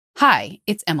Hi,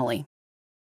 it's Emily.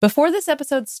 Before this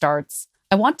episode starts,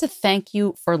 I want to thank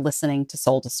you for listening to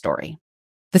Sold a Story.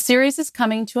 The series is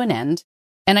coming to an end,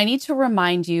 and I need to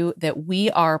remind you that we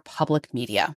are public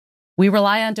media. We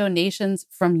rely on donations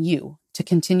from you to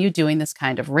continue doing this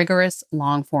kind of rigorous,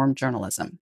 long-form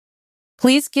journalism.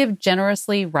 Please give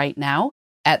generously right now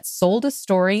at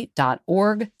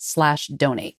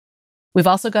soldastory.org/donate. We've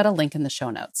also got a link in the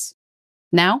show notes.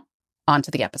 Now, on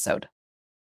to the episode.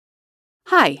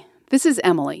 Hi, this is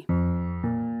Emily.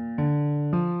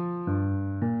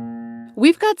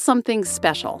 We've got something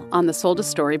special on the Sold a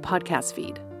Story podcast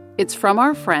feed. It's from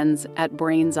our friends at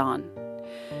Brains On.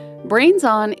 Brains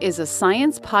On is a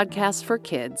science podcast for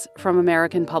kids from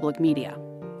American Public Media.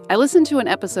 I listened to an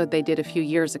episode they did a few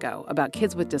years ago about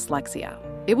kids with dyslexia.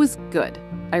 It was good.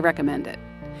 I recommend it.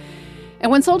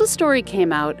 And when Sold a Story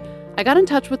came out, I got in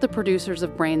touch with the producers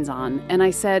of Brains On, and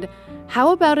I said,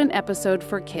 how about an episode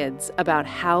for kids about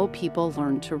how people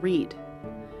learn to read?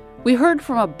 We heard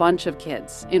from a bunch of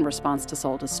kids in response to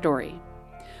Sold a Story.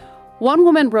 One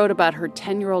woman wrote about her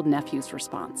 10-year-old nephew's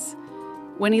response.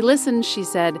 When he listened, she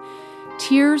said,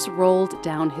 tears rolled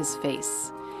down his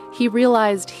face. He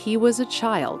realized he was a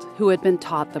child who had been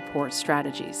taught the poor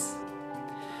strategies.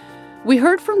 We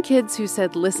heard from kids who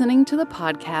said listening to the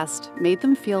podcast made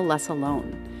them feel less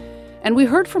alone. And we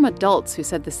heard from adults who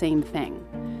said the same thing.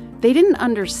 They didn't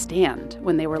understand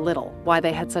when they were little why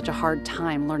they had such a hard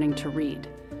time learning to read.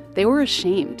 They were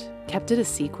ashamed, kept it a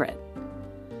secret.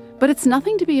 But it's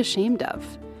nothing to be ashamed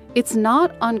of. It's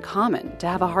not uncommon to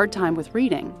have a hard time with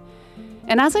reading.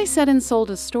 And as I said in Sold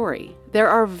a Story, there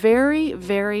are very,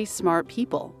 very smart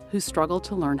people who struggle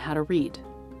to learn how to read.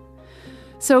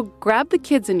 So grab the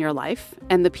kids in your life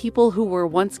and the people who were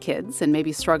once kids and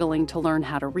maybe struggling to learn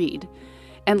how to read,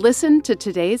 and listen to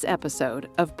today's episode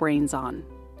of Brains On.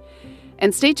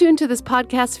 And stay tuned to this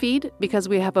podcast feed because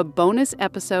we have a bonus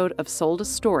episode of Sold a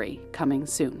Story coming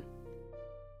soon.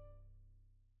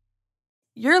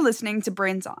 You're listening to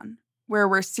Brains On, where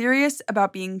we're serious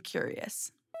about being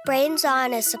curious. Brains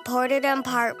On is supported in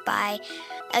part by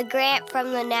a grant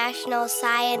from the National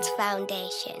Science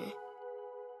Foundation.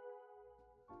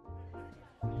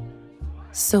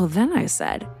 So then I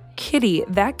said, Kitty,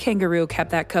 that kangaroo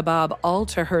kept that kebab all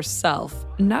to herself.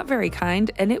 Not very kind,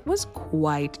 and it was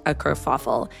quite a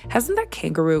kerfuffle. Hasn't that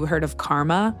kangaroo heard of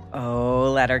karma?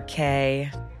 Oh, letter K.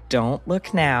 Don't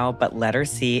look now, but letter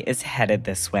C is headed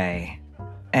this way.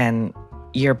 And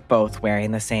you're both wearing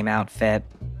the same outfit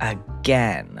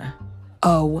again.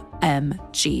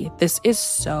 OMG, this is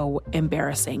so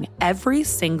embarrassing. Every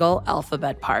single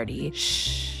alphabet party.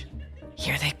 Shh,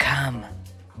 here they come.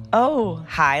 Oh,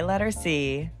 hi, letter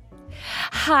C.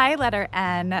 Hi, letter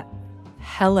N.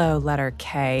 Hello, letter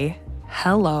K.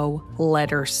 Hello,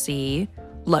 letter C.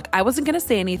 Look, I wasn't going to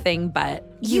say anything, but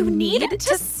You need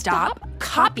to stop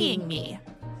copying me.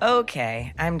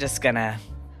 Okay, I'm just gonna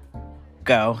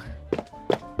go.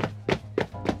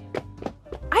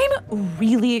 I'm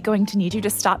really going to need you to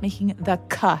stop making the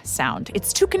K sound.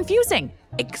 It's too confusing.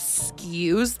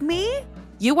 Excuse me?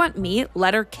 You want me,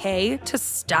 letter K, to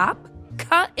stop?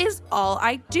 K is all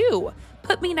I do.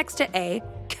 Put me next to A,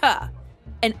 K.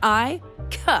 And I,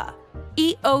 K.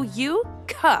 E-O-U,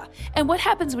 K. And what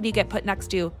happens when you get put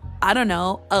next to, I don't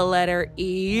know, a letter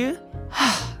E?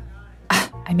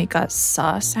 I make a S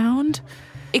sound.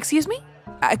 Excuse me?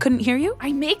 I couldn't hear you?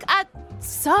 I make a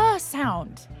S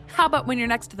sound. How about when you're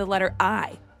next to the letter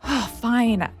I?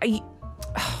 Fine.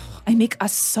 I make a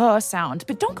S sound,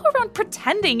 but don't go around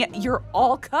pretending you're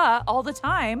all K all the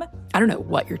time. I don't know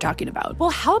what you're talking about. Well,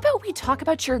 how about we talk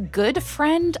about your good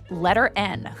friend, letter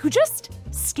N, who just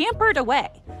scampered away?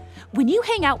 When you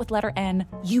hang out with letter N,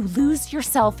 you lose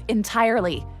yourself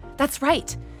entirely. That's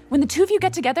right. When the two of you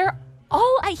get together,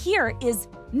 all I hear is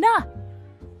nah.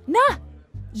 Nah.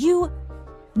 You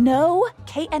know,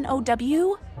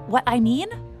 K-N-O-W, what I mean?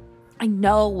 I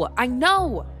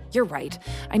know. You're right.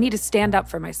 I need to stand up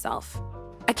for myself.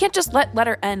 I can't just let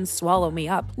letter N swallow me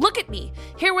up. Look at me,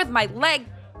 here with my leg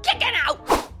kicking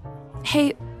out.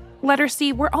 Hey, letter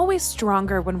C, we're always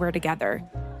stronger when we're together.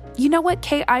 You know what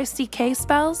K-I-C-K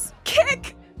spells?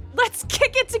 Kick! Let's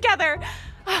kick it together.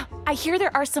 I hear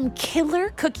there are some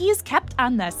killer cookies kept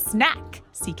on the snack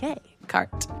CK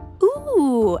cart.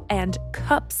 Ooh, and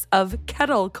cups of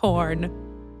kettle corn.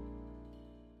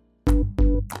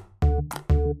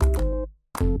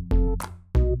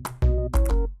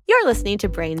 You're listening to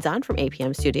Brains On from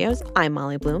APM Studios. I'm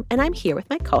Molly Bloom, and I'm here with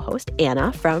my co-host,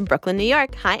 Anna from Brooklyn, New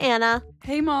York. Hi, Anna.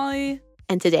 Hey, Molly.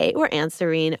 And today we're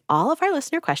answering all of our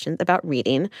listener questions about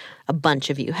reading. A bunch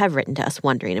of you have written to us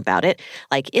wondering about it,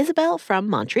 like Isabel from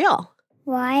Montreal.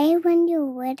 Why, when you're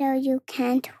little, you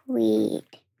can't read?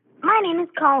 My name is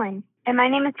Colin, and my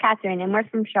name is Catherine, and we're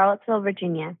from Charlottesville,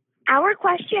 Virginia. Our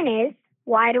question is,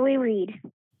 why do we read?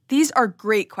 These are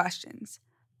great questions,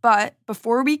 but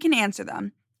before we can answer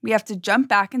them, we have to jump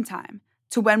back in time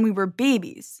to when we were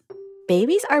babies.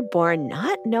 Babies are born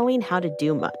not knowing how to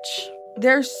do much.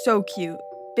 They're so cute.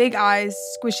 Big eyes,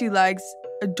 squishy legs,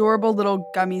 adorable little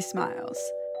gummy smiles.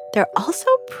 They're also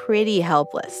pretty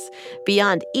helpless.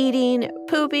 Beyond eating,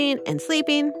 pooping, and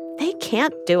sleeping, they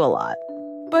can't do a lot.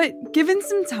 But given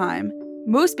some time,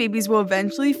 most babies will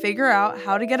eventually figure out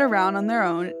how to get around on their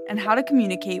own and how to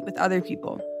communicate with other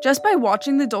people just by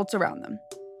watching the adults around them,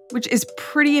 which is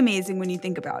pretty amazing when you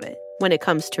think about it. When it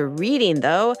comes to reading,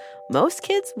 though, most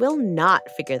kids will not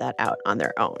figure that out on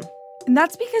their own. And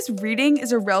that's because reading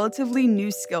is a relatively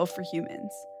new skill for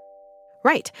humans.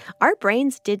 Right. Our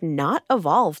brains did not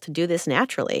evolve to do this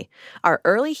naturally. Our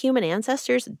early human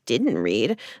ancestors didn't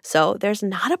read, so there's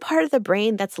not a part of the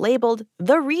brain that's labeled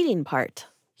the reading part.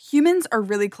 Humans are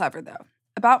really clever, though.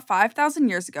 About 5,000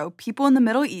 years ago, people in the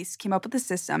Middle East came up with a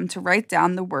system to write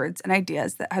down the words and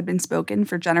ideas that had been spoken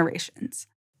for generations.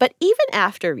 But even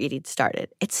after reading started,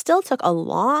 it still took a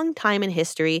long time in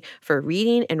history for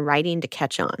reading and writing to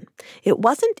catch on. It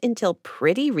wasn't until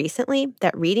pretty recently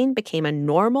that reading became a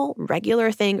normal,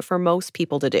 regular thing for most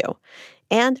people to do.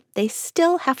 And they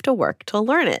still have to work to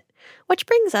learn it. Which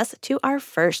brings us to our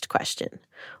first question.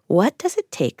 What does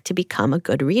it take to become a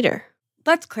good reader?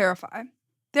 Let's clarify.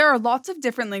 There are lots of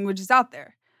different languages out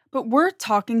there, but we're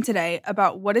talking today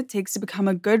about what it takes to become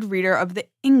a good reader of the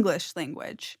English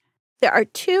language. There are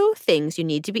two things you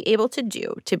need to be able to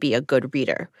do to be a good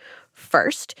reader.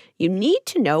 First, you need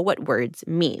to know what words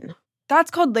mean. That's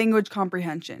called language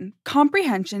comprehension.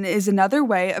 Comprehension is another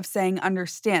way of saying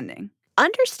understanding.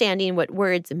 Understanding what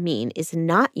words mean is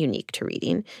not unique to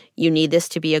reading. You need this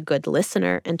to be a good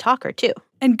listener and talker, too.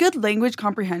 And good language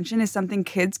comprehension is something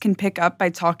kids can pick up by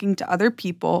talking to other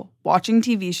people, watching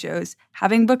TV shows,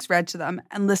 having books read to them,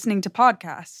 and listening to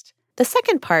podcasts. The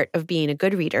second part of being a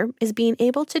good reader is being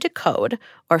able to decode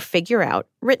or figure out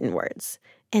written words.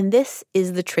 And this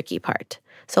is the tricky part.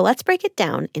 So let's break it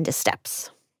down into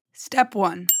steps. Step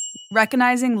 1.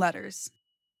 Recognizing letters.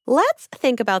 Let's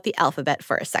think about the alphabet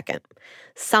for a second.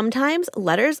 Sometimes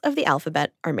letters of the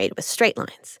alphabet are made with straight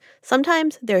lines.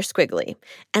 Sometimes they're squiggly.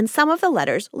 And some of the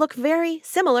letters look very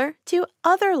similar to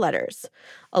other letters.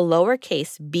 A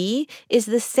lowercase b is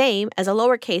the same as a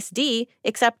lowercase d,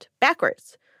 except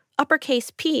backwards.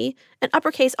 Uppercase P and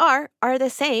uppercase R are the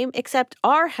same, except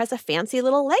R has a fancy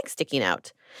little leg sticking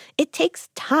out. It takes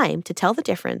time to tell the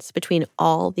difference between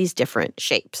all these different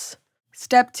shapes.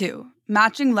 Step 2.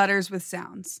 Matching letters with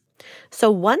sounds.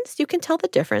 So once you can tell the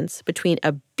difference between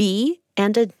a B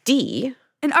and a D...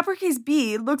 An uppercase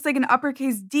B looks like an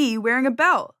uppercase D wearing a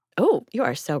belt. Oh, you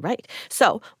are so right.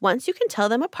 So once you can tell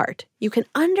them apart, you can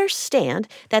understand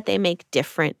that they make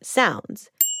different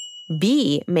sounds.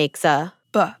 B makes a...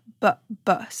 B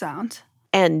sound.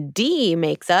 And D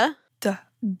makes a... D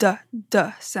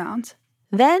sound.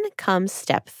 Then comes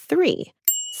step 3,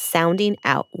 sounding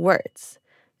out words.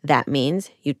 That means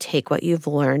you take what you've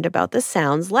learned about the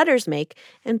sounds letters make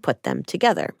and put them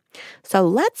together. So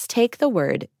let's take the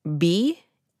word B-A-T.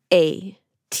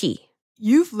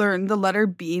 You've learned the letter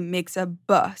B makes a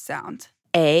B sound.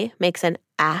 A makes an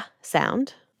A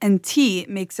sound. And T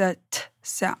makes a T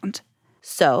sound.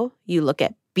 So you look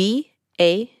at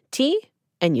B-A-T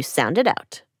and you sound it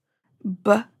out.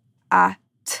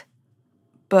 B-A-T.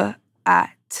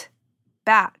 B-A-T.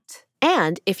 Bat.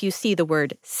 And if you see the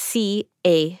word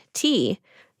C-A-T,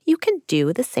 you can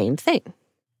do the same thing.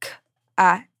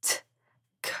 K-A-T.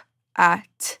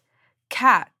 K-A-T.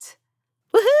 Cat.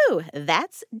 Woohoo!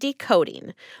 That's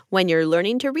decoding. When you're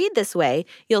learning to read this way,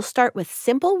 you'll start with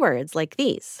simple words like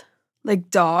these. Like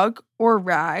dog or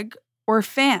rag or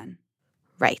fan.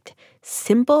 Right.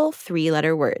 Simple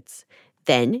 3-letter words.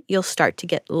 Then you'll start to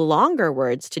get longer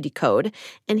words to decode,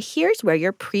 and here's where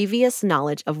your previous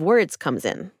knowledge of words comes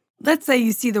in. Let's say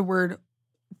you see the word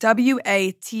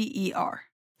W-A-T-E-R.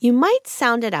 You might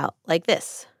sound it out like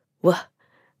this. W-A-T-E-R.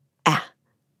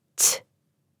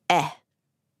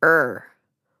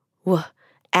 W-A-T-E-R.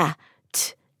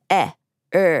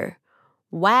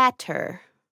 Water.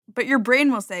 But your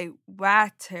brain will say,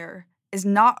 water is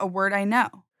not a word I know.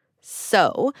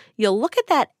 So you'll look at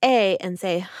that A and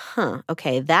say,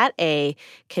 okay, that A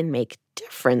can make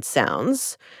different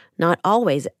sounds. Not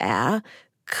always A.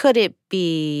 Could it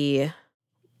be...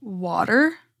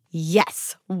 water?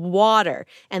 Yes, water.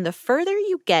 And the further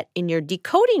you get in your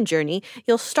decoding journey,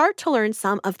 you'll start to learn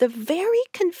some of the very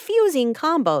confusing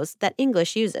combos that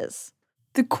English uses.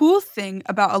 The cool thing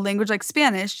about a language like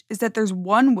Spanish is that there's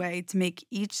one way to make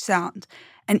each sound,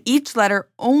 and each letter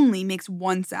only makes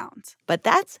one sound. But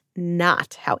that's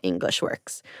not how English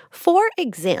works. For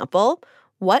example,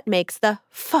 what makes the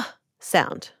f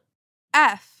sound?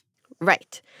 F.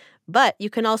 Right. But you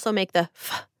can also make the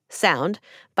f sound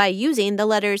by using the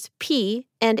letters P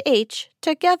and H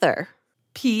together.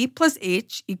 P plus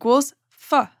H equals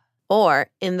f. Or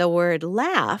in the word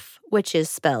laugh, which is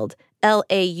spelled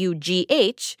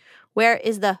L-A-U-G-H, where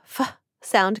is the f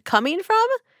sound coming from?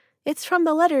 It's from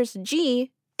the letters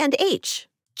G and H.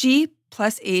 G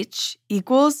plus H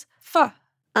equals f.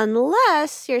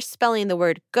 Unless you're spelling the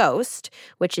word ghost,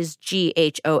 which is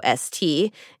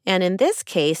G-H-O-S-T, and in this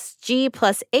case, G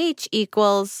plus H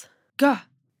equals G.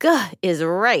 G is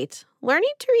right. Learning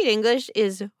to read English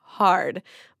is hard,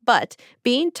 but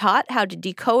being taught how to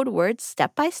decode words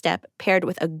step by step, paired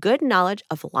with a good knowledge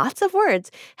of lots of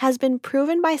words, has been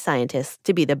proven by scientists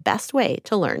to be the best way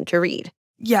to learn to read.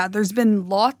 Yeah, there's been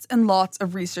lots and lots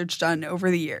of research done over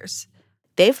the years.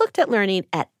 They've looked at learning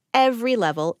at every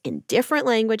level in different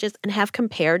languages and have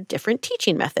compared different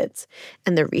teaching methods.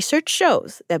 And the research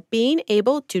shows that being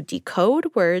able to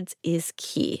decode words is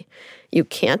key. You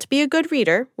can't be a good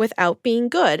reader without being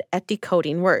good at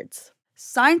decoding words.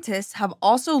 Scientists have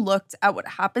also looked at what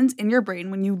happens in your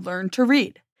brain when you learn to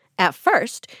read. At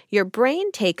first, your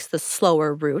brain takes the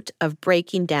slower route of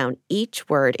breaking down each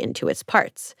word into its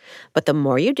parts. But the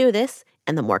more you do this,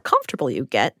 and the more comfortable you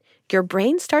get, your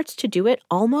brain starts to do it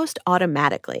almost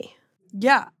automatically.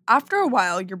 Yeah, after a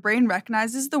while, your brain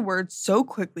recognizes the words so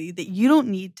quickly that you don't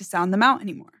need to sound them out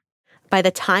anymore. By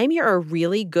the time you're a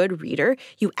really good reader,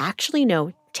 you actually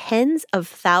know tens of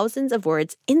thousands of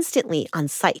words instantly on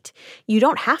sight. You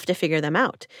don't have to figure them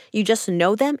out. You just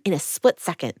know them in a split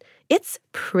second. It's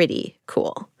pretty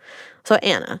cool. So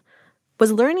Anna,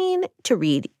 was learning to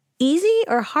read easy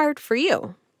or hard for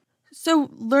you? So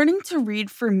learning to read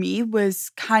for me was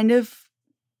kind of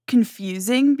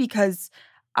confusing because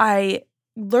I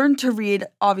learned to read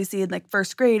obviously in like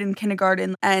first grade and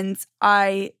kindergarten, and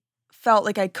I felt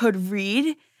like I could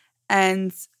read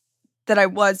and that I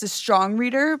was a strong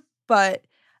reader. But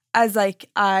as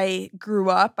I grew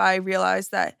up, I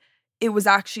realized that it was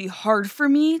actually hard for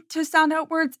me to sound out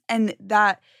words, and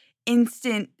that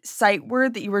instant sight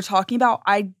word that you were talking about,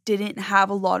 I didn't have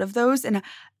a lot of those, and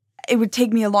it would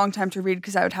take me a long time to read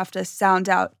because I would have to sound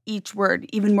out each word,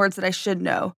 even words that I should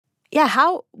know.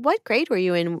 Yeah, what grade were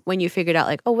you in when you figured out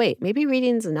like, oh wait, maybe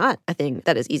reading's not a thing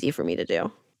that is easy for me to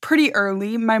do? Pretty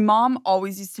early. My mom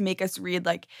always used to make us read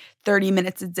like 30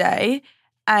 minutes a day,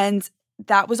 and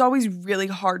that was always really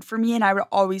hard for me, and I would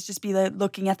always just be like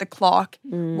looking at the clock,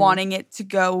 wanting it to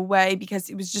go away because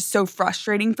it was just so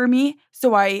frustrating for me.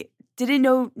 So I didn't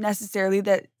know necessarily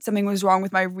that something was wrong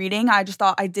with my reading. I just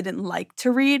thought I didn't like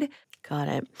to read. Got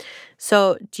it.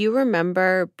 So do you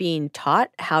remember being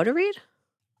taught how to read?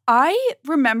 I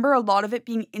remember a lot of it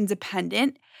being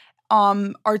independent.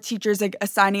 Our teachers like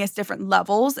assigning us different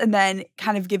levels and then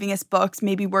kind of giving us books,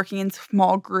 maybe working in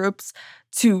small groups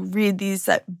to read these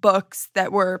books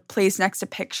that were placed next to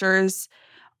pictures.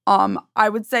 I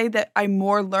would say that I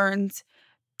more learned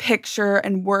picture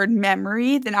and word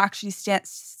memory than actually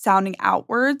sounding out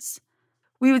words.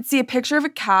 We would see a picture of a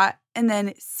cat and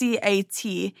then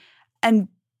C-A-T and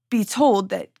be told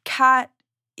that cat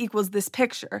equals this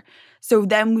picture. So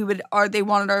then they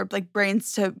wanted our like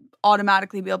brains to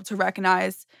automatically be able to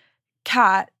recognize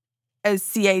cat as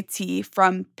C-A-T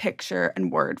from picture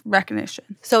and word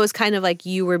recognition. So it was kind of like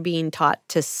you were being taught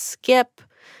to skip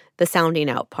the sounding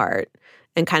out part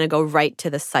and kind of go right to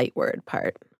the sight word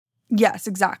part. Yes,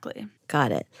 exactly.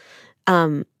 Got it.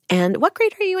 And what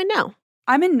grade are you in now?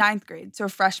 I'm in 9th grade, so a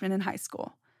freshman in high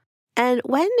school. And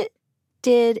when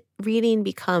did reading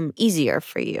become easier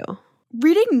for you?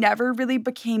 Reading never really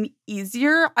became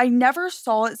easier. I never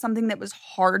saw it something that was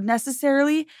hard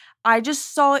necessarily. I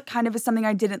just saw it kind of as something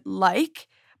I didn't like.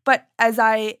 But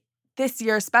this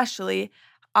year especially,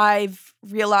 I've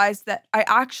realized that I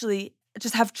actually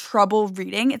just have trouble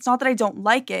reading. It's not that I don't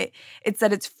like it. It's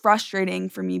that it's frustrating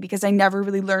for me because I never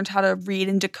really learned how to read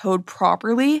and decode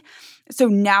properly. So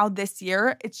now this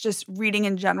year, it's just reading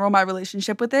in general. My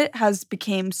relationship with it has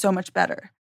become so much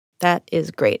better. That is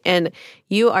great. And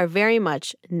you are very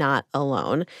much not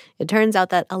alone. It turns out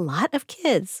that a lot of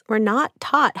kids were not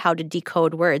taught how to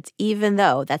decode words, even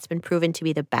though that's been proven to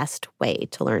be the best way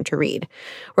to learn to read.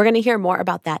 We're going to hear more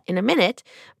about that in a minute.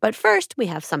 But first, we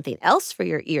have something else for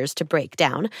your ears to break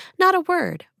down. Not a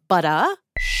word, but a...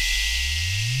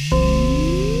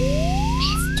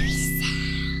 mystery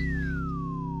sound.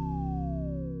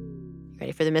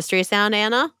 Ready for the mystery sound,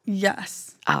 Anna? Yes.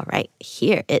 All right,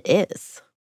 here it is.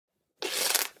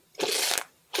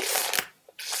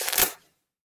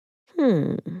 Do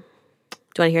you want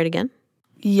to hear it again?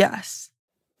 Yes.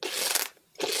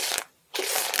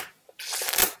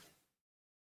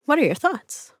 What are your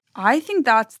thoughts? I think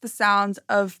that's the sounds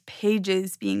of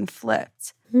pages being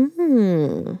flipped.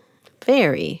 Very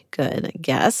good, I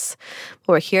guess.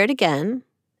 We'll hear it again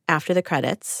after the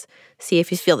credits. See if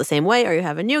you feel the same way or you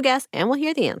have a new guess, and we'll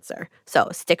hear the answer. So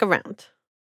stick around.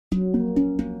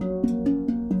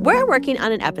 We're working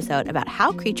on an episode about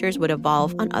how creatures would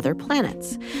evolve on other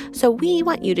planets. So we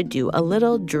want you to do a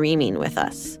little dreaming with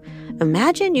us.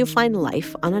 Imagine you find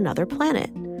life on another planet.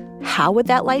 How would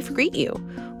that life greet you?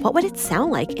 What would it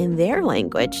sound like in their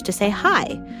language to say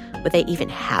hi? Would they even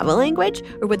have a language,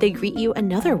 or would they greet you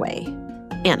another way?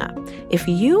 Anna, if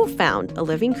you found a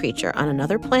living creature on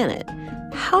another planet,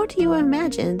 how do you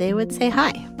imagine they would say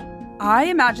hi? I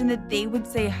imagine that they would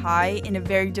say hi in a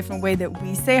very different way that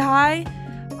we say hi.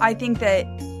 I think that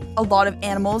a lot of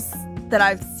animals that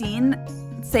I've seen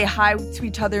say hi to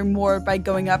each other more by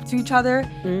going up to each other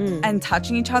and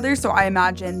touching each other. So I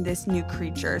imagine this new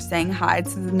creature saying hi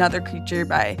to another creature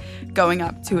by going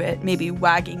up to it, maybe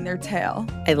wagging their tail.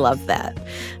 I love that.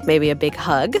 Maybe a big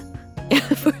hug.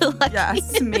 If we're lucky.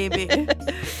 Yes, maybe.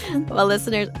 Well,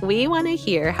 listeners, we want to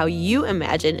hear how you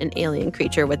imagine an alien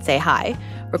creature would say hi.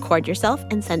 Record yourself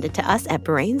and send it to us at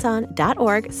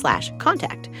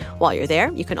brainson.org/contact. While you're there,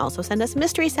 you can also send us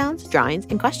mystery sounds, drawings,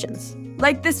 and questions.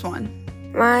 Like this one.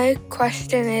 My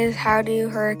question is, how do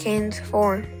hurricanes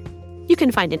form? You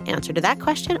can find an answer to that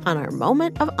question on our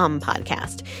Moment of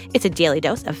podcast. It's a daily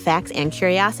dose of facts and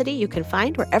curiosity you can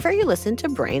find wherever you listen to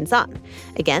Brains On.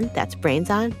 Again, that's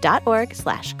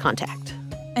brainson.org/contact.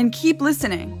 And keep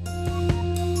listening.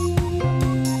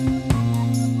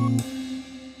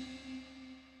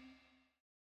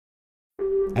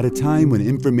 At a time when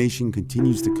information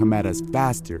continues to come at us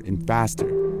faster and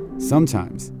faster,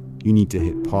 sometimes you need to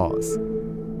hit pause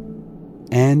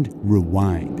and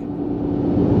rewind.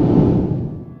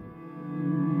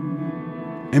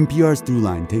 NPR's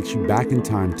Throughline takes you back in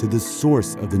time to the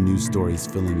source of the news stories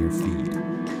filling your feed.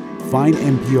 Find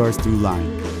NPR's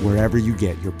Throughline wherever you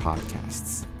get your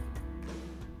podcasts.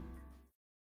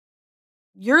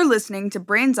 You're listening to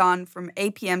Brains On from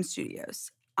APM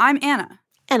Studios. I'm Anna.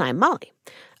 And I'm Molly.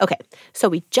 Okay, so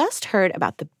we just heard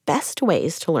about the best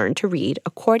ways to learn to read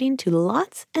according to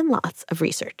lots and lots of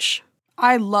research.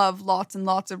 I love lots and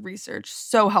lots of research.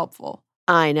 So helpful.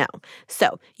 I know.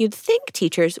 So you'd think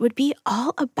teachers would be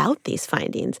all about these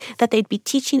findings, that they'd be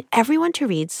teaching everyone to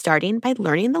read starting by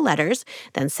learning the letters,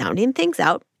 then sounding things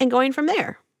out, and going from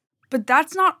there. But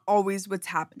that's not always what's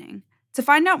happening. To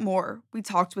find out more, we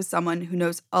talked with someone who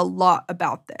knows a lot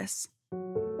about this.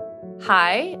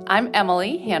 Hi, I'm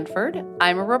Emily Hanford.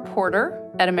 I'm a reporter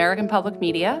at American Public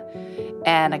Media,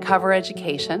 and I cover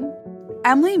education.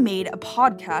 Emily made a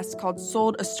podcast called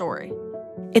Sold a Story.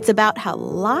 It's about how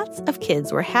lots of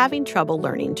kids were having trouble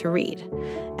learning to read.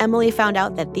 Emily found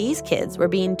out that these kids were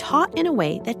being taught in a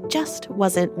way that just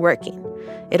wasn't working.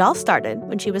 It all started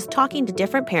when she was talking to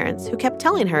different parents who kept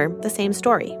telling her the same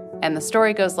story. And the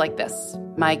story goes like this.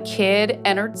 My kid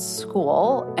entered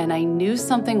school, and I knew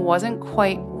something wasn't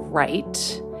quite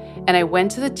right. And I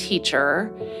went to the teacher,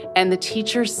 and the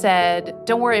teacher said,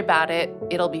 "Don't worry about it.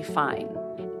 It'll be fine."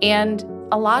 And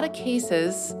a lot of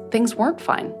cases, things weren't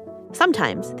fine.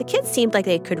 Sometimes the kids seemed like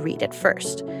they could read at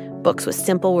first, books with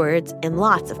simple words and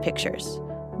lots of pictures.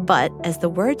 But as the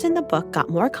words in the book got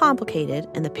more complicated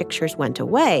and the pictures went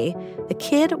away, the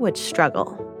kid would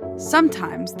struggle.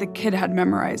 Sometimes the kid had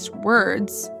memorized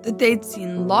words that they'd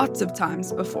seen lots of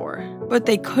times before, but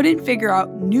they couldn't figure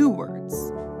out new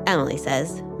words. Emily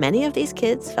says many of these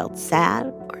kids felt sad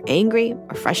or angry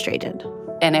or frustrated.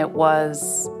 And it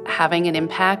was having an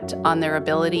impact on their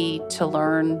ability to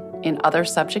learn in other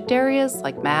subject areas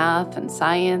like math and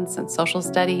science and social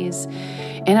studies.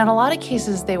 And in a lot of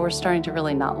cases, they were starting to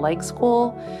really not like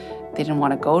school. They didn't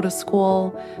want to go to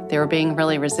school. They were being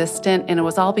really resistant, and it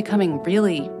was all becoming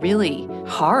really, really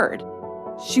hard.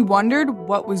 She wondered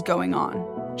what was going on.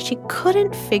 She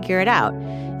couldn't figure it out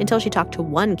until she talked to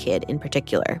one kid in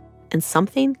particular, and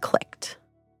something clicked.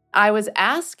 I was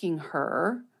asking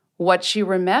her what she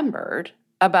remembered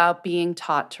about being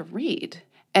taught to read.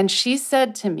 And she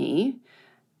said to me,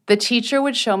 the teacher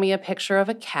would show me a picture of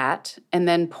a cat and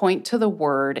then point to the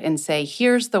word and say,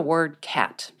 "Here's the word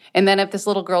cat." And then if this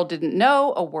little girl didn't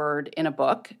know a word in a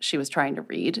book she was trying to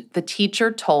read, the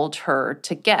teacher told her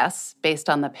to guess based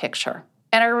on the picture.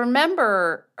 And I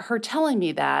remember her telling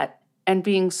me that and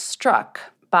being struck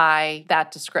by that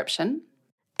description.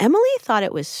 Emily thought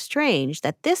it was strange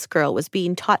that this girl was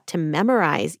being taught to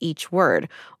memorize each word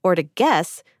or to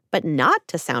guess, but not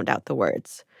to sound out the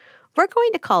words. We're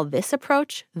going to call this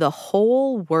approach the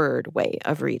whole word way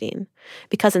of reading,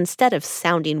 because instead of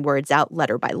sounding words out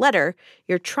letter by letter,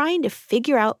 you're trying to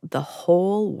figure out the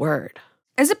whole word.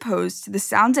 As opposed to the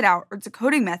sound it out or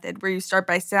decoding method where you start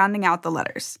by sounding out the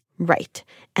letters. Right.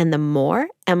 And the more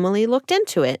Emily looked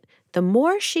into it, the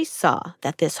more she saw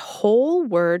that this whole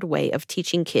word way of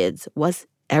teaching kids was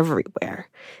everywhere.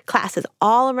 Classes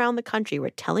all around the country were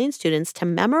telling students to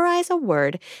memorize a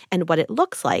word and what it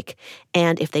looks like,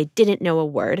 and if they didn't know a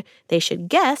word, they should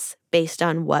guess based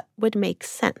on what would make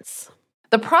sense.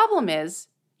 The problem is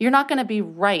you're not going to be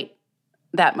right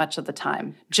that much of the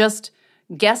time. Just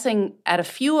guessing at a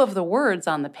few of the words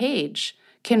on the page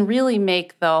can really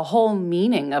make the whole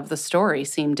meaning of the story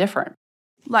seem different.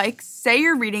 Like, say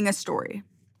you're reading a story.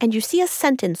 And you see a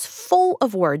sentence full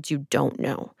of words you don't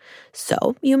know.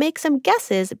 So you make some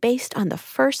guesses based on the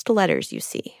first letters you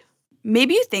see.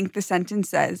 Maybe you think the sentence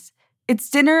says, "It's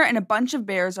dinner and a bunch of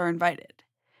bears are invited.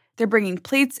 They're bringing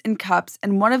plates and cups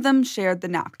and one of them shared the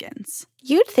napkins."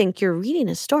 You'd think you're reading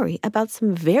a story about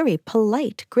some very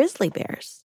polite grizzly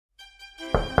bears.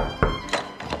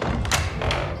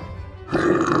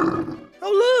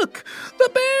 Oh, look! The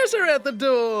bears are at the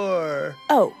door!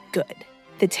 Oh, good.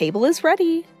 The table is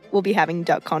ready. We'll be having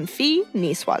duck confit,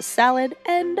 niçoise salad,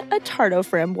 and a tarte aux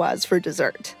framboises for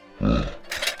dessert.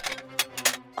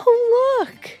 Oh,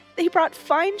 look! They brought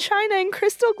fine china and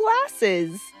crystal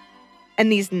glasses.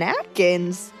 And these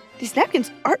napkins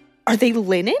are they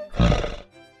linen?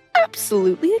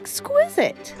 Absolutely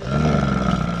exquisite.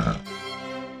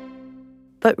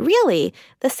 But really,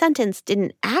 the sentence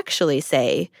didn't actually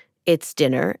say, "It's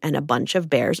dinner and a bunch of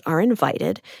bears are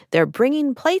invited. They're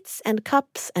bringing plates and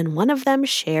cups and one of them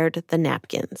shared the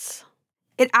napkins."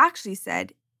 It actually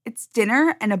said, "It's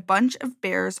dinner and a bunch of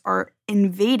bears are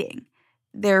invading.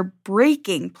 They're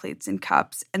breaking plates and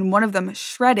cups and one of them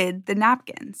shredded the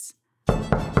napkins."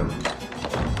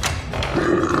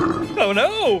 Oh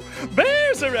no!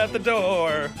 Bears are at the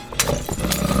door!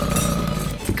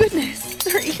 Goodness,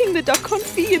 they're eating the duck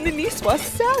confit and the niçoise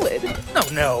salad. Oh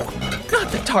no,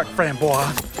 not the tarte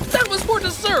framboise. That was for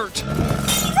dessert.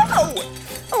 No!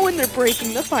 Oh, and they're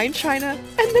breaking the fine china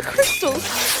and the crystals.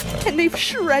 And they've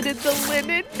shredded the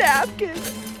linen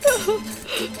napkins. Oh,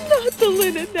 not the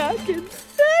linen napkins.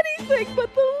 Anything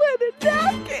but the linen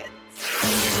napkins.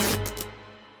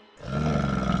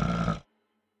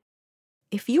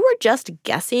 If you were just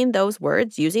guessing those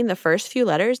words using the first few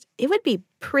letters, it would be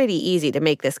pretty easy to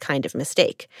make this kind of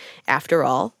mistake. After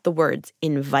all, the words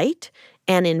invite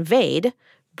and invade,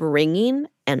 bringing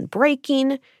and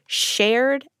breaking,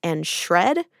 shared and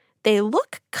shred, they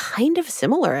look kind of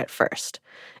similar at first.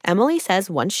 Emily says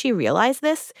once she realized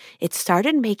this, it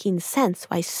started making sense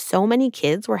why so many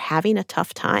kids were having a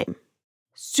tough time.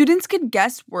 Students could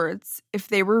guess words if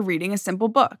they were reading a simple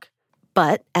book.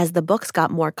 But as the books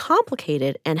got more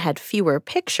complicated and had fewer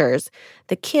pictures,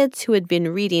 the kids who had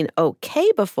been reading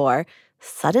okay before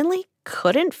suddenly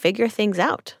couldn't figure things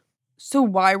out. So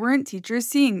why weren't teachers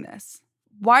seeing this?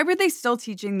 Why were they still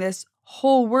teaching this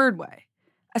whole word way?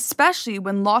 Especially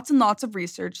when lots and lots of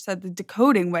research said the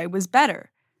decoding way was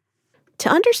better. To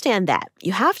understand that,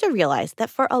 you have to realize that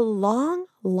for a long,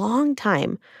 long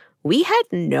time, we had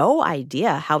no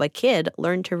idea how a kid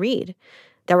learned to read.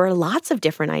 There were lots of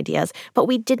different ideas, but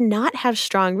we did not have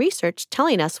strong research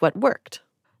telling us what worked.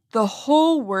 The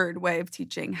whole word way of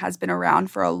teaching has been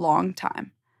around for a long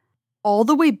time, all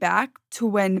the way back to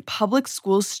when public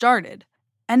schools started,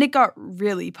 and it got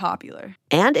really popular.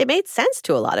 And it made sense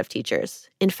to a lot of teachers.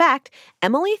 In fact,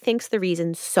 Emily thinks the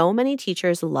reason so many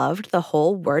teachers loved the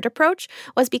whole word approach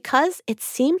was because it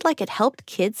seemed like it helped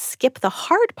kids skip the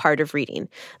hard part of reading,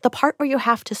 the part where you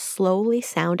have to slowly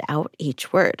sound out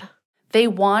each word. They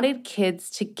wanted kids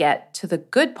to get to the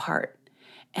good part.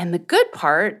 And the good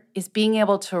part is being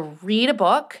able to read a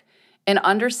book and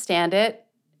understand it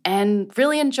and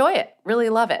really enjoy it, really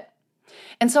love it.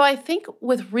 And so I think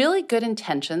with really good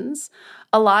intentions,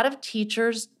 a lot of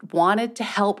teachers wanted to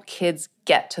help kids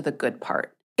get to the good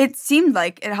part. It seemed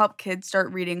like it helped kids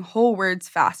start reading whole words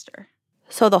faster.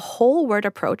 So the whole word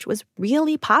approach was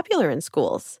really popular in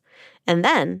schools. And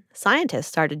then scientists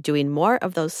started doing more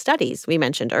of those studies we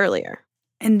mentioned earlier.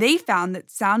 And they found that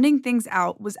sounding things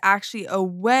out was actually a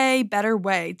way better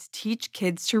way to teach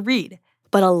kids to read.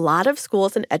 But a lot of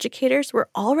schools and educators were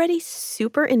already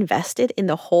super invested in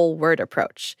the whole word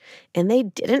approach, and they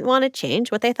didn't want to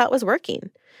change what they thought was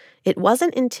working. It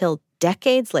wasn't until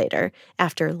decades later,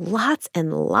 after lots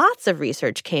and lots of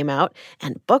research came out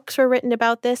and books were written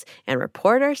about this and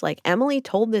reporters like Emily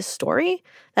told this story,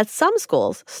 that some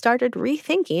schools started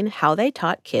rethinking how they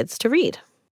taught kids to read.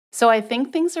 So I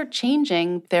think things are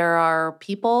changing. There are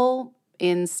people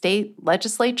in state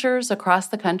legislatures across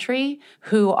the country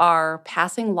who are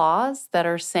passing laws that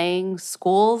are saying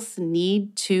schools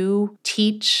need to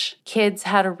teach kids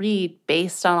how to read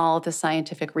based on all of the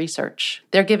scientific research.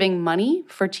 They're giving money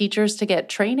for teachers to get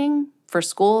training, for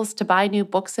schools to buy new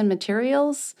books and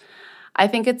materials. I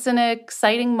think it's an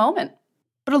exciting moment.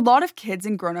 But a lot of kids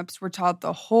and grown-ups were taught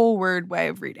the whole word way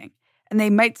of reading, and they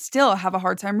might still have a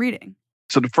hard time reading.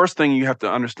 So the first thing you have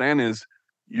to understand is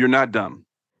you're not dumb.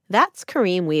 That's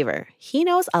Kareem Weaver. He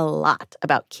knows a lot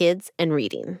about kids and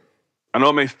reading. I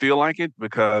know it may feel like it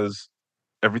because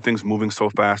everything's moving so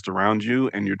fast around you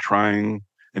and you're trying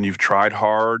and you've tried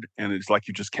hard and it's like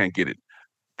you just can't get it.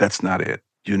 That's not it.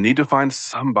 You need to find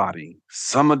somebody,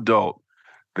 some adult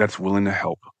that's willing to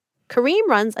help. Kareem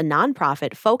runs a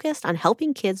nonprofit focused on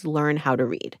helping kids learn how to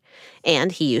read,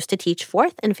 and he used to teach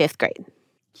 4th and 5th grade.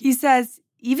 He says,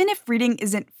 even if reading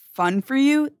isn't fun for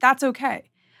you, that's okay.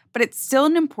 But it's still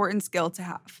an important skill to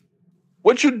have.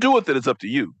 What you do with it is up to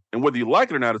you. And whether you like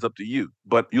it or not is up to you.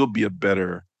 But you'll be a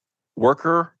better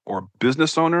worker or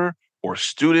business owner or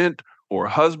student or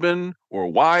husband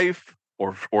or wife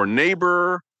or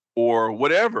neighbor or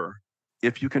whatever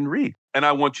if you can read. And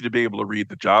I want you to be able to read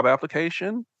the job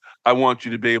application. I want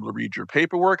you to be able to read your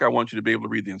paperwork. I want you to be able to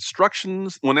read the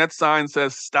instructions. When that sign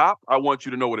says stop, I want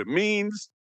you to know what it means.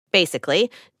 Basically,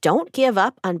 don't give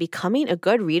up on becoming a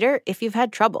good reader if you've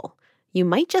had trouble. You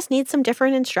might just need some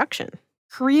different instruction.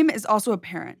 Kareem is also a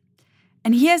parent,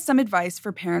 and he has some advice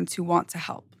for parents who want to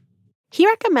help. He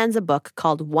recommends a book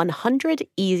called 100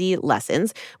 Easy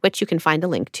Lessons, which you can find a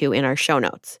link to in our show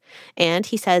notes. And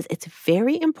he says it's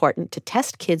very important to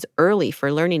test kids early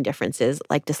for learning differences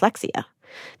like dyslexia.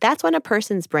 That's when a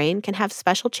person's brain can have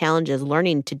special challenges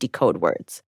learning to decode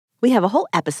words. We have a whole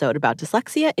episode about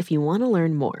dyslexia if you want to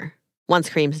learn more. Once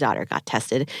Kareem's daughter got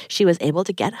tested, she was able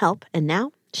to get help, and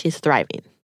now she's thriving.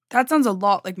 That sounds a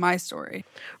lot like my story.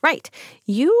 Right.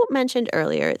 You mentioned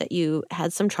earlier that you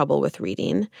had some trouble with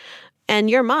reading, and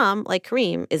your mom, like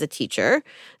Kareem, is a teacher,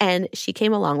 and she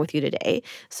came along with you today.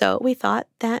 So we thought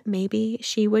that maybe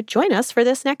she would join us for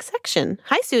this next section.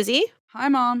 Hi, Susie. Hi,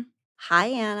 Mom. Hi,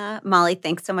 Anna. Molly,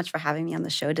 thanks so much for having me on the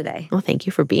show today. Well, thank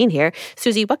you for being here.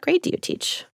 Susie, what grade do you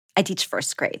teach? I teach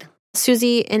 1st grade.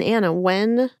 Susie and Anna,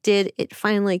 when did it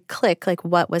finally click, like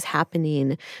what was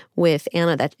happening with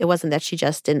Anna? That it wasn't that she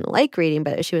just didn't like reading,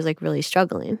 but she was like really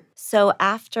struggling. So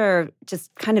after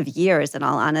just kind of years, in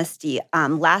all honesty,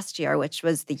 last year, which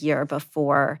was the year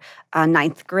before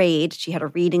 9th grade, she had a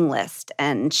reading list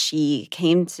and she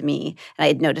came to me and I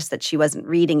had noticed that she wasn't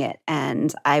reading it.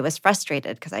 And I was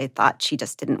frustrated because I thought she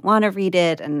just didn't want to read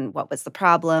it and what was the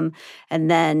problem.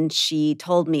 And then she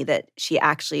told me that she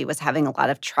actually was having a lot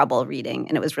of trouble reading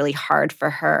and it was really hard for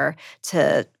her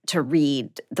to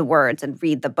read the words and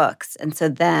read the books. And so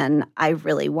then I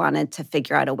really wanted to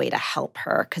figure out a way to help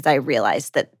her because I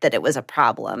realized that it was a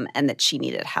problem and that she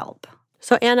needed help.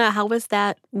 So Anna, how was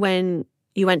that when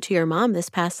you went to your mom this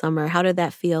past summer? How did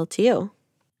that feel to you?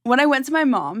 When I went to my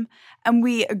mom and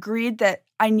we agreed that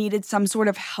I needed some sort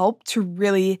of help to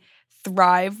really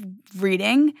thrive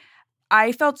reading,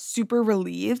 I felt super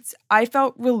relieved. I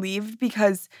felt relieved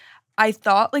because I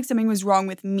thought like something was wrong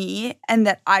with me and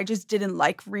that I just didn't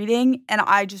like reading and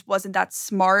I just wasn't that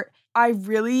smart. I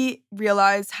really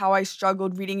realized how I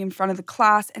struggled reading in front of the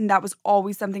class, and that was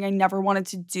always something I never wanted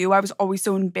to do. I was always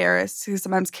so embarrassed because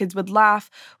sometimes kids would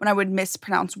laugh when I would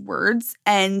mispronounce words.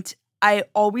 And I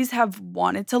always have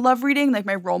wanted to love reading, like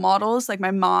my role models, like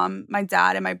my mom, my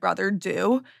dad, and my brother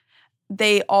do.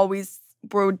 They always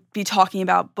would be talking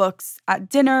about books at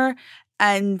dinner,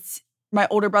 and my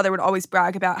older brother would always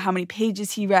brag about how many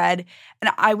pages he read.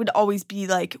 And I would always be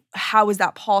like, how is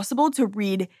that possible to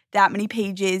read that many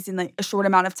pages in like a short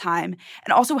amount of time?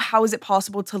 And also, how is it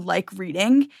possible to like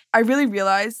reading? I really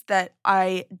realized that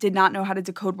I did not know how to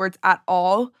decode words at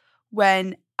all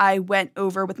when I went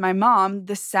over with my mom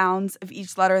the sounds of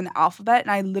each letter in the alphabet.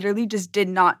 And I literally just did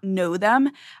not know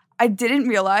them. I didn't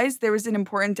realize there was an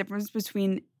important difference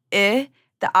between I,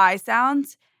 the I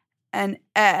sound, and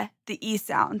the E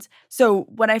sound. So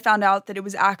when I found out that it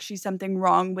was actually something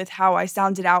wrong with how I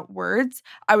sounded out words,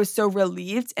 I was so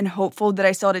relieved and hopeful that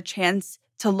I still had a chance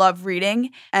to love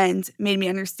reading, and made me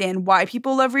understand why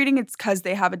people love reading. It's because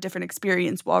they have a different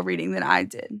experience while reading than I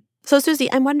did. So,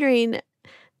 Susie, I'm wondering,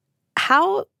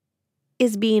 how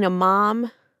is being a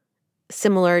mom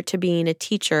similar to being a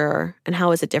teacher, and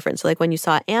how is it different? So, like, when you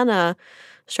saw Anna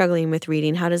struggling with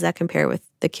reading, how does that compare with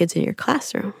the kids in your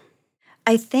classroom?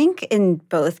 I think in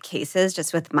both cases,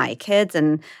 just with my kids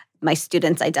and my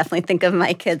students, I definitely think of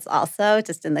my kids also,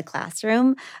 just in the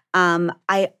classroom.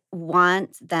 I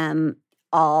want them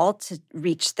all to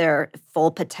reach their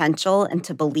full potential and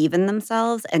to believe in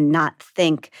themselves and not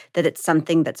think that it's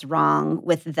something that's wrong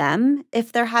with them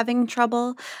if they're having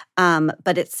trouble,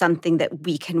 but it's something that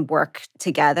we can work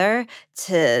together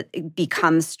to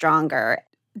become stronger.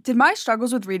 Did my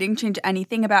struggles with reading change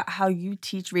anything about how you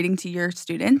teach reading to your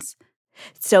students?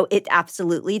 So it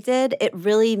absolutely did. It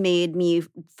really made me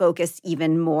focus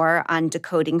even more on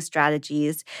decoding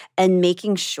strategies and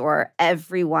making sure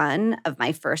every one of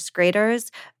my first graders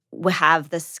will have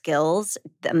the skills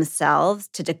themselves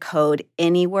to decode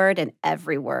any word and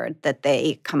every word that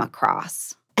they come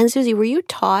across. And Susie, were you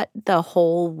taught the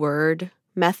whole word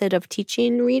method of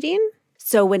teaching reading?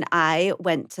 So when I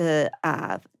went to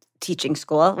teaching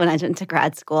school, when I went to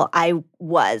grad school, I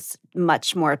was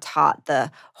much more taught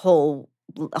the whole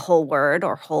word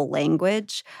or whole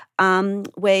language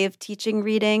way of teaching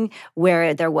reading,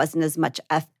 where there wasn't as much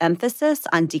emphasis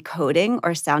on decoding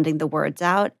or sounding the words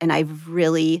out. And I've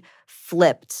really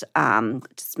flipped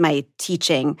just my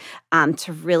teaching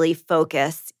to really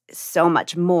focus so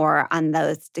much more on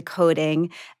those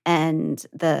decoding and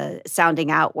the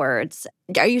sounding out words.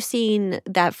 Are you seeing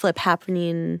that flip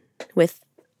happening with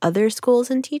other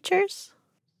schools and teachers?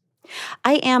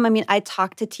 I am. I mean, I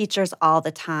talk to teachers all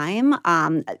the time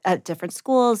at different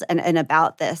schools and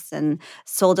about this. And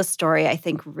Sold a Story, I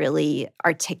think, really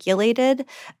articulated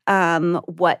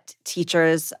what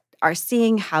teachers are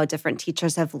seeing, how different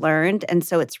teachers have learned. And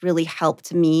so it's really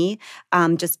helped me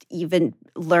just even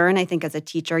learn. I think as a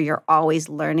teacher, you're always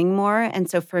learning more. And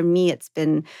so for me, it's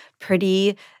been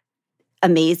pretty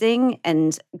amazing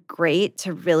and great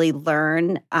to really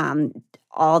learn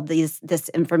all this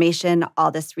information,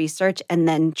 all this research, and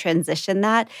then transition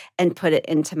that and put it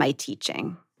into my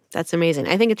teaching. That's amazing.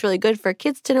 I think it's really good for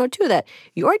kids to know, too, that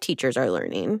your teachers are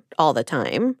learning all the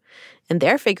time, and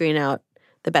they're figuring out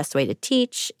the best way to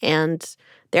teach, and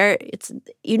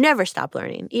you never stop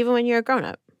learning, even when you're a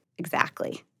grown-up.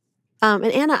 Exactly. And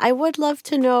Anna, I would love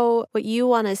to know what you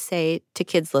want to say to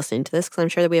kids listening to this, because I'm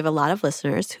sure that we have a lot of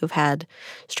listeners who've had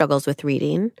struggles with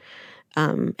reading.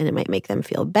 And it might make them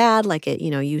feel bad, like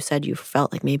you said you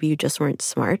felt like maybe you just weren't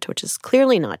smart, which is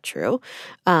clearly not true.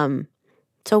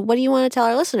 So what do you want to tell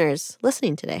our listeners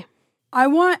listening today? I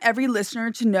want every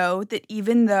listener to know that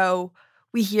even though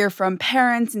we hear from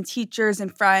parents and teachers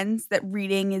and friends that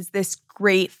reading is this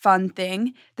great, fun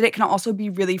thing, that it can also be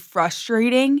really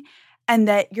frustrating, and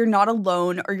that you're not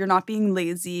alone, or you're not being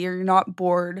lazy, or you're not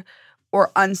bored or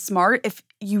unsmart if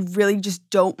you really just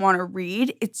don't want to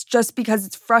read. It's just because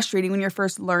it's frustrating when you're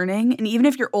first learning. And even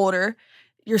if you're older,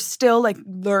 you're still like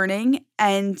learning,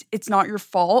 and it's not your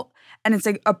fault. And it's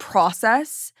like a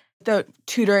process, the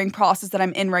tutoring process that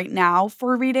I'm in right now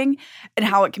for reading, and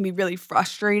how it can be really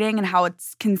frustrating and how it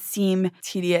can seem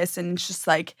tedious, and it's just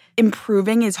like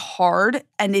improving is hard,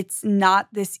 and it's not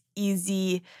this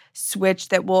easy switch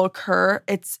that will occur.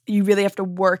 You really have to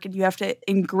work, and you have to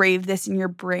engrave this in your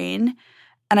brain.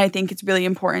 And I think it's really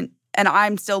important. And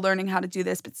I'm still learning how to do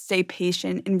this, but stay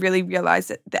patient and really realize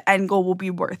that the end goal will be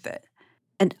worth it.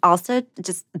 And also,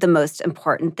 just the most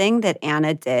important thing that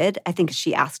Anna did, I think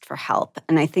she asked for help.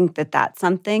 And I think that that's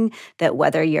something that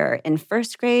whether you're in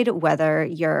first grade, whether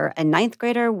you're a ninth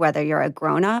grader, whether you're a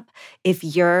grown-up, if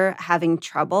you're having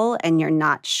trouble and you're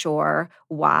not sure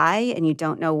why, and you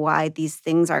don't know why these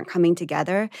things aren't coming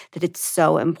together, that it's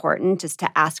so important just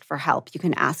to ask for help. You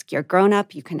can ask your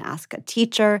grown-up, you can ask a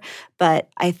teacher, but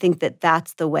I think that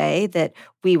that's the way that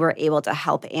we were able to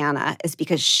help Anna, is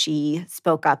because she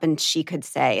spoke up and she could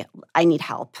say, I need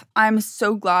help. I'm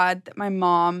so glad that my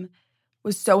mom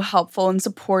was so helpful and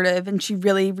supportive, and she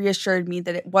really reassured me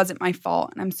that it wasn't my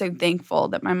fault. And I'm so thankful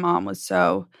that my mom was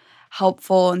so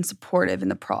helpful and supportive in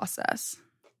the process.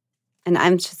 And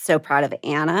I'm just so proud of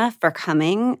Anna for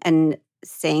coming and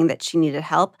saying that she needed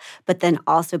help, but then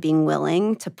also being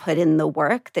willing to put in the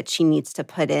work that she needs to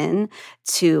put in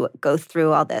to go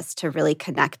through all this, to really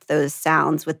connect those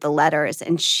sounds with the letters.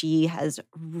 And she has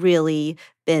really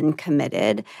been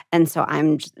committed. And so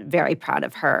I'm just very proud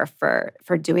of her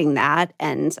for doing that.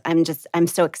 And I'm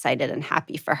so excited and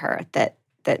happy for her that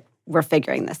we're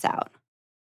figuring this out.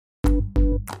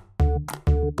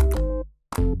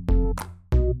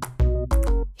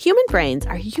 Human brains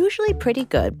are usually pretty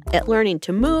good at learning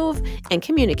to move and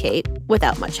communicate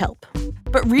without much help.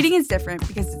 But reading is different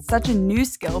because it's such a new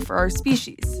skill for our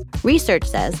species. Research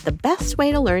says the best way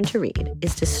to learn to read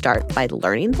is to start by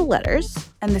learning the letters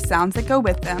and the sounds that go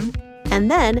with them,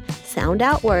 and then sound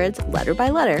out words letter by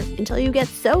letter until you get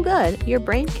so good your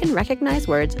brain can recognize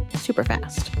words super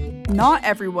fast. Not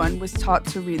everyone was taught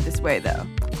to read this way, though.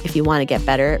 If you want to get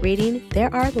better at reading,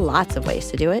 there are lots of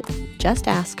ways to do it. Just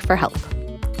ask for help.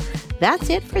 That's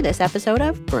it for this episode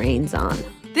of Brains On.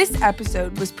 This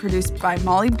episode was produced by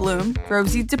Molly Bloom,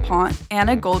 Rosie DuPont,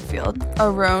 Anna Goldfield,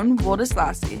 Aron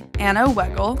Woldeslassie, Anna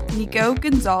Weigel, Nico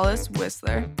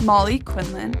Gonzalez-Whistler, Molly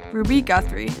Quinlan, Ruby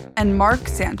Guthrie, and Mark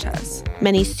Sanchez.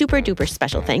 Many super duper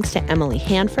special thanks to Emily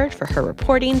Hanford for her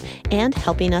reporting and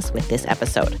helping us with this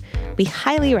episode. We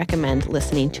highly recommend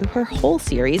listening to her whole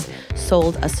series,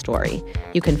 Sold a Story.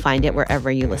 You can find it wherever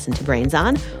you listen to Brains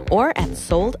On or at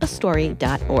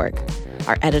soldastory.org.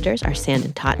 Our editors are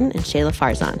Sandon Totten and Shayla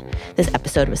Farzan. This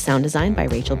episode was sound designed by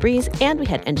Rachel Breeze, and we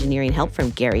had engineering help from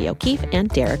Gary O'Keefe and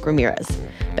Derek Ramirez.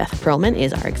 Beth Perlman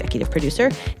is our executive producer.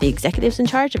 The executives in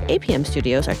charge of APM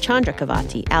Studios are Chandra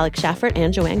Kavati, Alex Schaffert,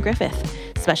 and Joanne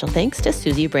Griffith. Special thanks to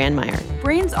Susie Brandmeier.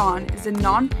 Brains On is a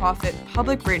nonprofit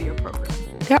public radio program.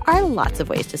 There are lots of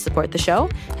ways to support the show.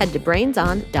 Head to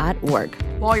brainson.org.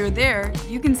 While you're there,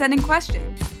 you can send in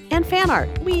questions. And fan art.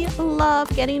 We love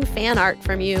getting fan art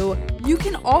from you. You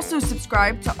can also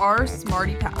subscribe to our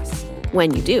Smarty Pass.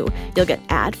 When you do, you'll get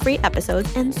ad-free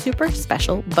episodes and super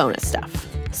special bonus stuff.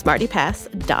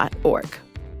 SmartyPass.org.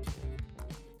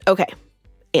 Okay,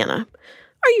 Anna,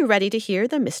 are you ready to hear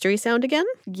the mystery sound again?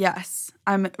 Yes,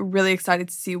 I'm really excited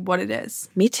to see what it is.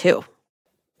 Me too.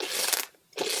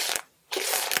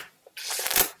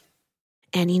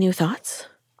 Any new thoughts?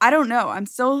 I don't know. I'm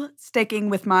still sticking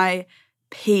with my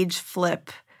page flip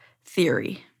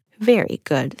theory. Very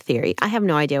good theory. I have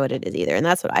no idea what it is either, and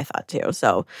that's what I thought too.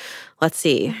 So let's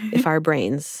see if our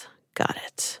brains got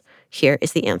it. Here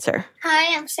is the answer.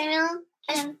 Hi, I'm Samuel,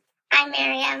 and I'm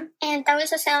Miriam, and that was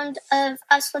the sound of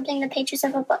us flipping the pages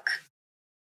of a book.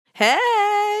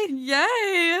 Hey!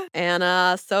 Yay!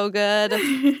 Anna, so good.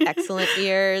 Excellent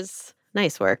ears.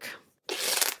 Nice work.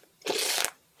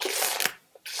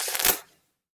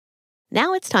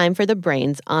 Now it's time for the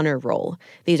Brains Honor Roll.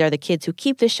 These are the kids who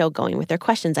keep the show going with their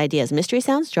questions, ideas, mystery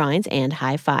sounds, drawings, and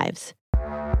high fives.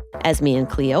 Esme and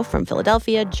Cleo from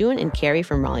Philadelphia, June and Carrie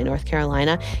from Raleigh, North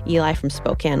Carolina, Eli from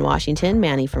Spokane, Washington,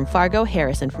 Manny from Fargo,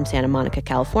 Harrison from Santa Monica,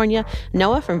 California,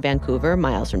 Noah from Vancouver,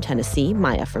 Miles from Tennessee,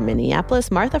 Maya from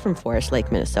Minneapolis, Martha from Forest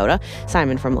Lake, Minnesota,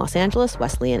 Simon from Los Angeles,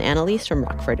 Wesley and Annalise from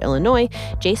Rockford, Illinois,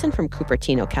 Jason from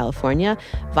Cupertino, California,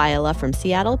 Viola from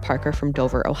Seattle, Parker from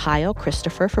Dover, Ohio,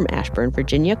 Christopher from Ashburn,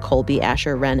 Virginia, Colby,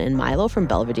 Asher, Ren, and Milo from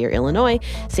Belvedere, Illinois,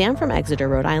 Sam from Exeter,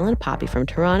 Rhode Island, Poppy from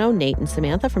Toronto, Nate and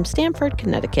Samantha from Stamford,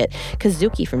 Connecticut,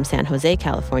 Kazuki from San Jose,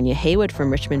 California, Haywood from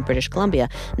Richmond, British Columbia,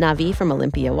 Navi from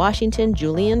Olympia, Washington,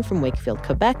 Julian from Wakefield,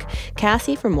 Quebec,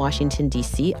 Cassie from Washington,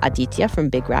 D.C., Aditya from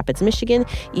Big Rapids, Michigan,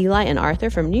 Eli and Arthur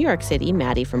from New York City,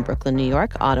 Maddie from Brooklyn, New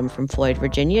York, Autumn from Floyd,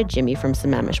 Virginia, Jimmy from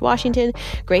Sammamish, Washington,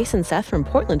 Grace and Seth from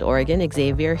Portland, Oregon,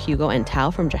 Xavier, Hugo, and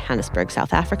Tao from Johannesburg,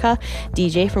 South Africa,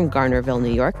 DJ from Garnerville,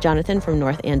 New York, Jonathan from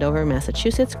North Andover,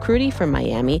 Massachusetts, Crudy from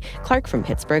Miami, Clark from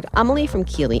Pittsburgh, Amelie from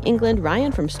Keighley, England,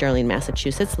 Ryan from Sterling,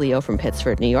 Massachusetts, Leo from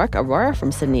Pittsford, New York, Aurora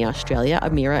from Sydney, Australia,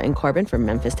 Amira and Corbin from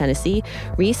Memphis, Tennessee,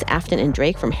 Reese, Afton, and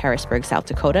Drake from Harrisburg, South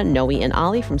Dakota, Noe and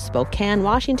Ollie from Spokane,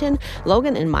 Washington,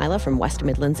 Logan and Mila from West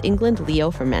Midlands, England, Leo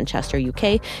from Manchester,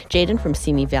 UK, Jaden from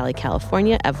Simi Valley,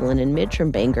 California, Evelyn and Midge from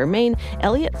Bangor, Maine,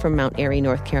 Elliot from Mount Airy,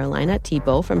 North Carolina,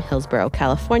 Thibault from Hillsborough,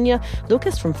 California,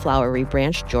 Lucas from Flowery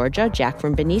Branch, Georgia, Jack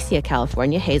from Benicia,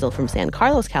 California, Hazel from San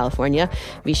Carlos, California,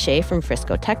 Vishay from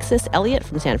Frisco, Texas, Elliot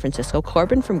from San Francisco,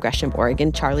 Corbin from Gresham,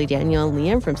 Oregon, Charlie, Daniel, and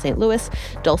Liam from St. Louis,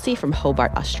 Dulcie from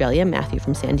Hobart, Australia, Matthew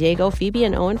from San Diego, Phoebe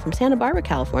and Owen from Santa Barbara,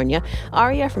 California,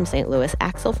 Aria from St. Louis,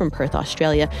 Axel from Perth,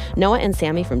 Australia, Noah and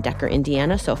Sammy from Decker,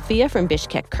 Indiana, Sophia from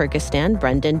Bishkek, Kyrgyzstan,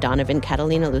 Brendan, Donovan,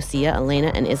 Catalina, Lucia,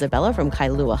 Elena, and Isabella from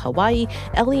Kailua, Hawaii,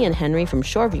 Ellie and Henry from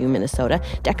Shoreview, Minnesota,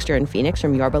 Dexter and Phoenix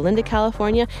from Yorba Linda,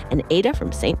 California, and Ada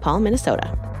from St. Paul,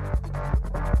 Minnesota.